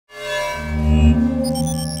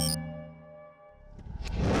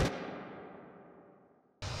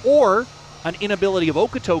or an inability of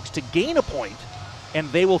Okotoks to gain a point, and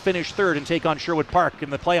they will finish third and take on Sherwood Park in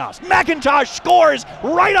the playoffs. McIntosh scores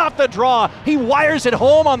right off the draw. He wires it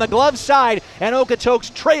home on the glove side, and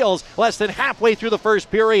Okotoks trails less than halfway through the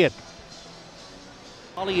first period.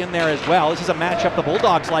 Ollie in there as well. This is a matchup the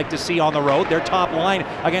Bulldogs like to see on the road. Their top line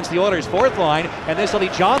against the Oilers' fourth line, and this will be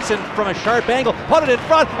Johnson from a sharp angle. Put it in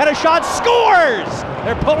front, and a shot, scores!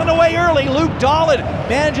 They're pulling away early. Luke Dolan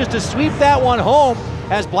manages to sweep that one home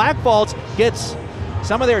as Blackfalds gets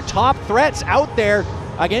some of their top threats out there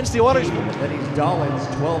against the Oilers. That is Dolan's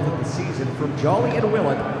 12th of the season from Jolly and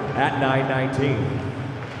Willett at 9:19.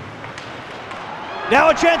 Now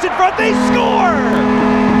a chance in front, they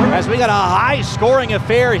score! As we got a high-scoring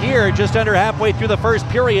affair here, just under halfway through the first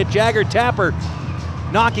period. Jagger Tapper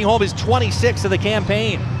knocking home his 26th of the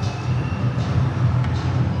campaign.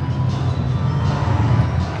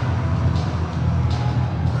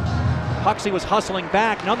 Huxley was hustling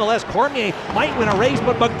back. Nonetheless, Cormier might win a race,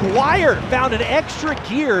 but McGuire found an extra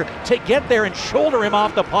gear to get there and shoulder him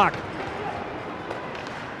off the puck.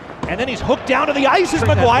 And then he's hooked down to the ice as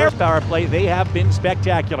McGuire. Power play, they have been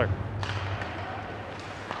spectacular.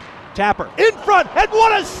 Tapper in front, and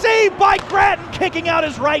what a save by Grattan, kicking out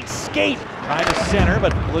his right skate. Trying to center,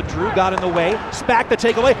 but LeDrew got in the way. Spack the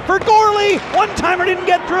takeaway for Gorley. One-timer didn't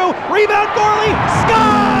get through. Rebound, Gorley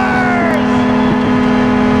scores!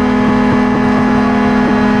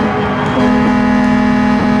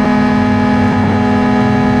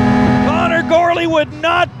 Connor Gorley would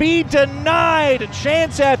not be denied.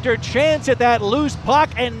 Chance after chance at that loose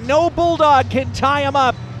puck, and no Bulldog can tie him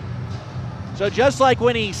up. So just like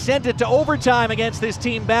when he sent it to overtime against this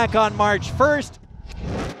team back on March 1st.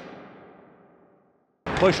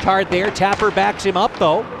 Pushed hard there, Tapper backs him up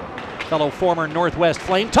though. Fellow former Northwest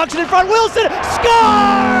Flame, tucks it in front, Wilson scores!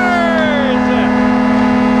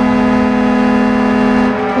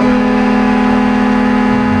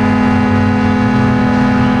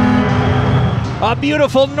 A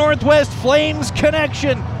beautiful Northwest Flames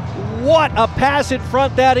connection. What a pass in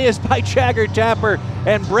front that is by Jagger Tapper,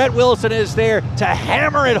 and Brett Wilson is there to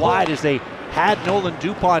hammer it wide as they had Nolan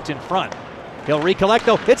DuPont in front. He'll recollect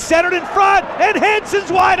though, it's centered in front, and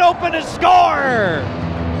Hansen's wide open to score!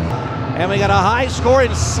 And we got a high-scoring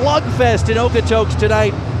slugfest in Okotoks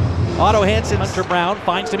tonight. Otto Hansen, Hunter Brown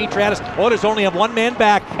finds Demetriadis. Oilers only have one man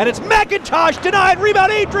back, and it's McIntosh denied.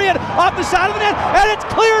 Rebound, Adrian off the side of the net, and it's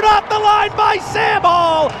cleared off the line by Sam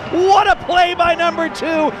Hall. What a play by number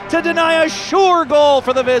 2 to deny a sure goal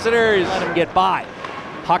for the visitors. Let him get by.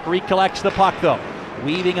 Huck recollects the puck though.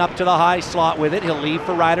 Weaving up to the high slot with it. He'll leave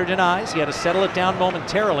for Ryder, denies. He had to settle it down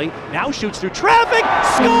momentarily. Now shoots through traffic,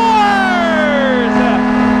 scores!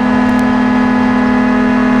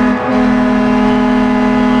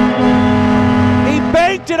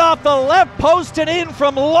 It off the left post and in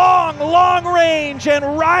from long range,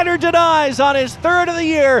 and Ryder denies on his third of the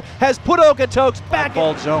year, has put Okotoks back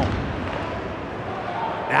in zone.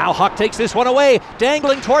 Now Huck takes this one away,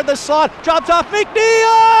 dangling toward the slot, drops off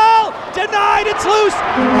McNeil, denied, it's loose,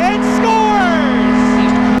 and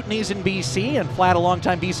scores! He's in BC and Flat, a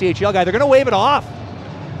longtime BCHL guy. They're going to wave it off.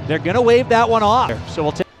 They're going to wave that one off. So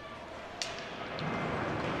we'll take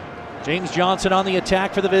James Johnson on the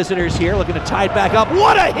attack for the visitors here, looking to tie it back up.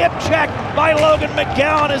 What a hip check by Logan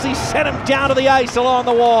McGowan as he sent him down to the ice along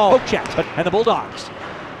the wall. Poke check, and the Bulldogs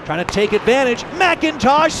trying to take advantage.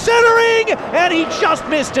 McIntosh centering, and he just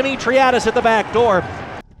missed Demetriadis at the back door.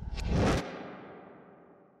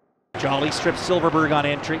 Jolly strips Silverberg on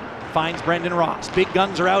entry, finds Brendan Ross. Big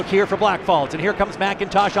guns are out here for Blackfalds, and here comes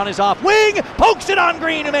McIntosh on his off wing, pokes it on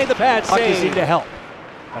Green, who made the pad save. Seemed to help.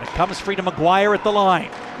 But it comes free to McGuire at the line.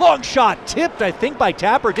 Long shot, tipped, I think, by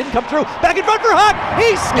Tapper. Didn't come through. Back in front for Huck.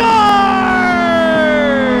 He scores!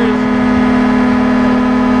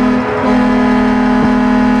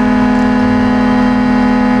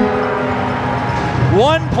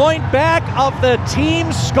 1 point back of the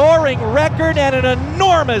team scoring record, and an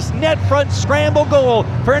enormous net front scramble goal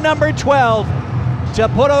for number 12 to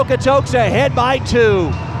put Okotoks ahead by 2.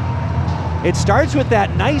 It starts with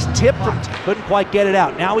that nice tip from couldn't quite get it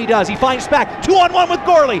out. Now he does. He finds Spack. 2-on-1 with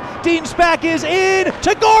Gorley. Dean Spack is in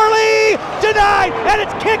to Gorley. Denied, and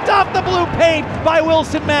it's kicked off the blue paint by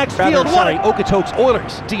Wilson Maxfield. Okotoks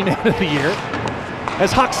Oilers Team Man of the Year.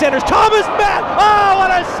 As Huck centers, Thomas Matt. Oh, what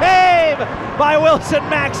a save by Wilson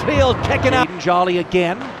Maxfield, kicking out. Jolly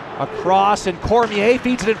again. Across, and Cormier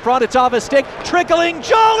feeds it in front. It's off a stick. Trickling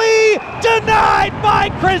Jolly. Denied by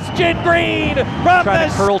Christian Green from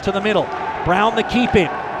the curl to the middle. Brown the keep in.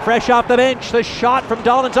 Fresh off the bench. The shot from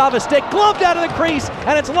Dolan's off a stick. Gloved out of the crease,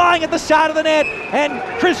 and it's lying at the side of the net. And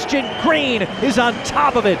Christian Green is on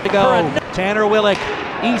top of it to go. Tanner Willick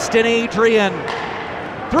Easton Adrian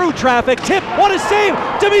through traffic, tip, what a save!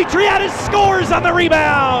 Dimitriadis scores on the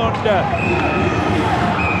rebound!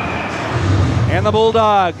 And the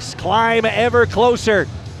Bulldogs climb ever closer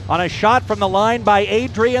on a shot from the line by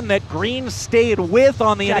Adrian that Green stayed with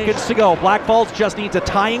on the seconds to go. Blackfalds just needs a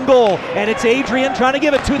tying goal, and it's Adrian trying to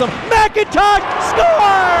give it to them. McIntosh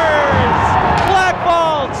scores!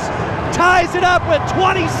 Blackfalds ties it up with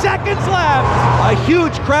 20 seconds left. A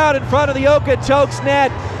huge crowd in front of the Okotoks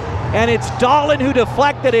net, and it's Dolan who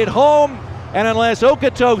deflected it home. And unless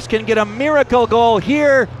Okotoks can get a miracle goal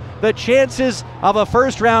here, the chances of a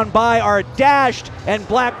first-round bye are dashed, and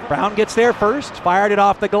Brown gets there first, fired it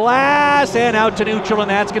off the glass, and out to neutral,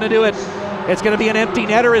 and that's going to do it. It's going to be an empty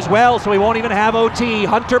netter as well, so we won't even have OT.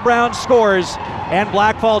 Hunter Brown scores, and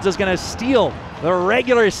Blackfalds is going to steal the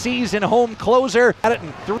regular season home closer.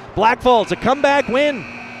 Blackfalds, a comeback win.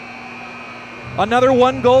 Another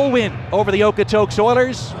one-goal win over the Okotoks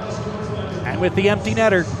Oilers. And with the empty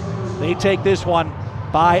netter, they take this one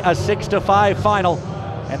by a 6-5 final,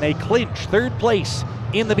 and they clinch third place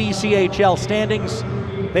in the BCHL standings.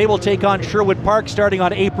 They will take on Sherwood Park starting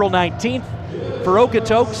on April 19th. For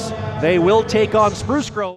Okotoks, they will take on Spruce Grove.